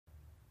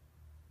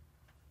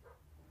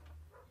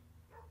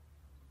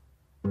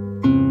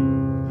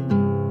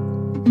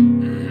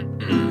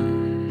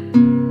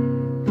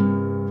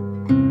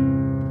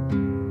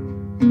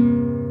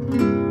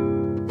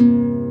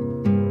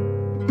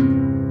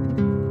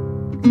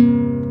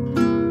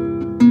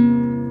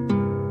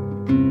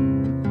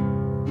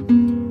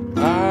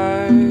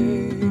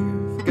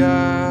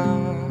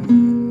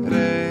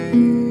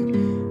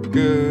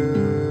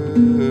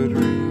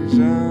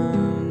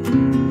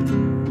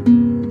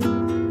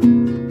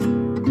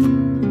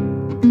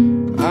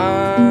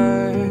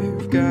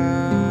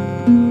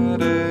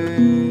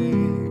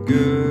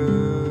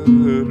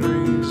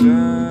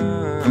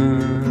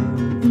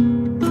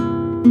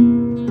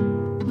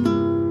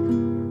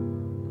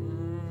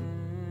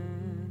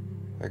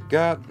I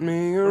got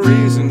me a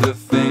reason to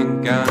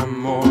think I'm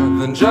more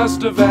than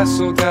just a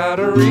vessel. Got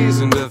a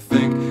reason to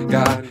think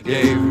God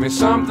gave me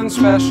something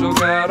special.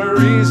 Got a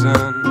reason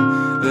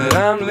that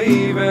I'm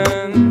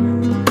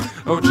leaving.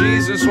 Oh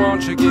Jesus,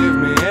 won't you give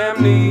me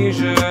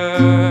amnesia?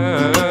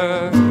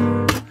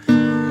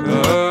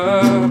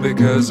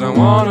 Because I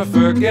wanna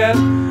forget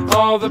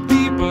all the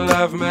people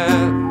I've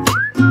met.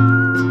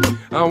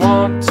 I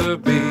want to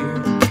be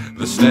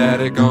the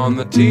static on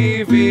the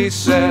TV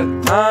set.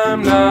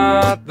 I'm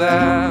not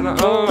that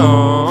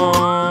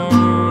alone.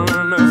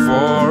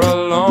 For a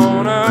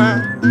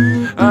loner,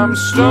 I'm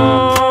stoned,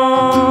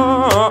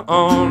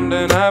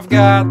 and I've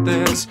got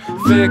this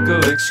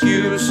fickle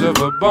excuse of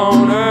a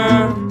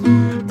boner,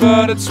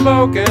 but it's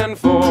spoken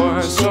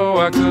for, so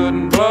I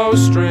couldn't blow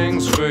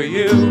strings for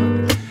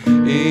you.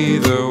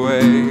 Either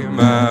way,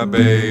 my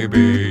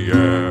baby,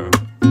 yeah.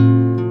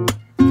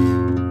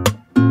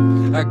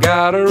 I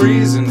got a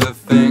reason to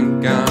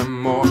think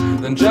I'm more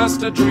than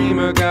just a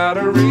dreamer. Got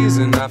a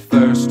reason I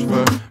thirst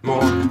for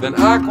more than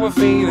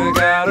Aquafina.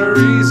 Got a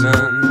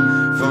reason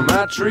for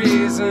my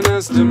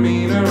treasonous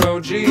demeanor.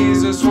 Oh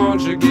Jesus,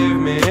 won't you give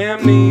me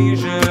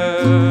amnesia?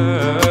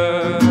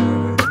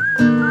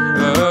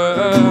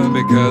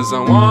 Because I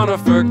wanna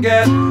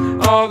forget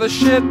all the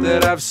shit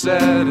that I've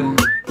said.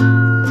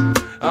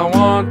 I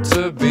want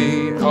to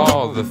be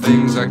all the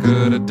things I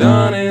could have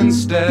done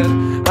instead.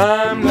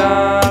 I'm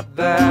not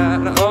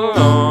that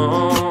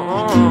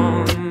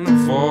alone.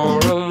 For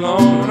a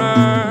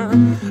loner,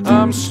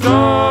 I'm stoned,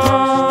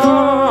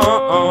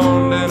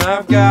 and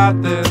I've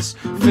got this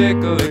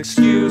fickle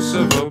excuse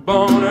of a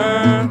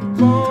boner,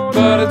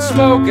 but it's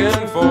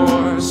spoken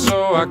for,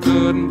 so I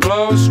couldn't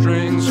blow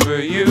strings for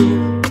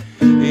you.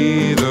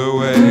 Either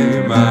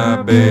way,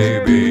 my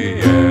baby,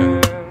 yeah.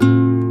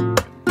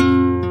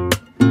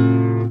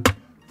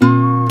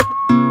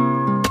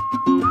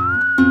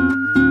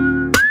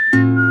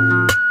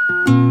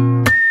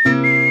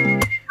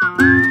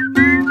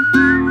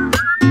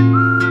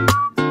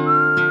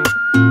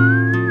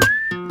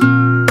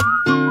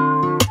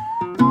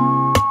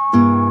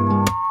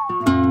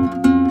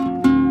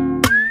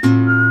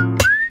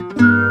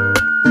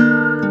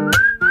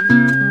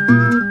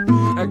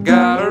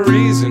 Got a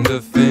reason to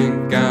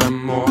think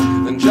I'm more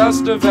than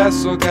just a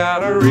vessel.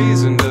 Got a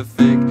reason to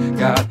think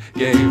God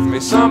gave me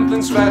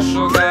something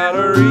special. Got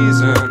a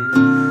reason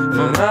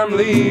that I'm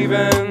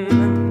leaving.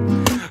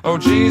 Oh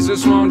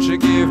Jesus, won't you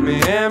give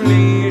me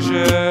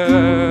amnesia?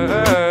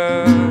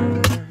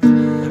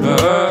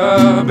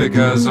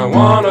 Because I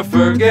wanna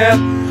forget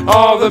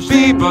all the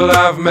people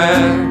I've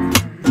met.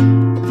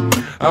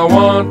 I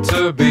want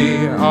to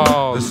be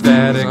all the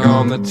static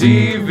on the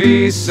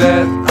TV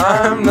set.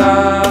 I'm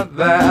not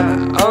that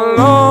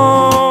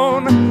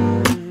alone.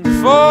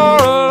 For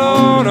a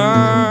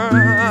loner,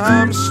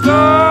 I'm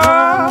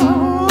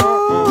stoned.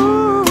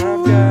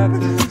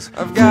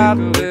 I've got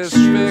this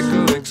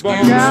fickle excuse,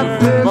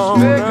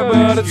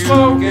 but it's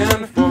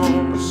spoken for.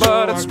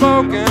 But it's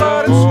spoken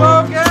for.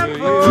 You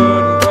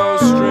couldn't blow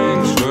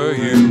strings for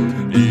you.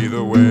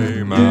 Either way.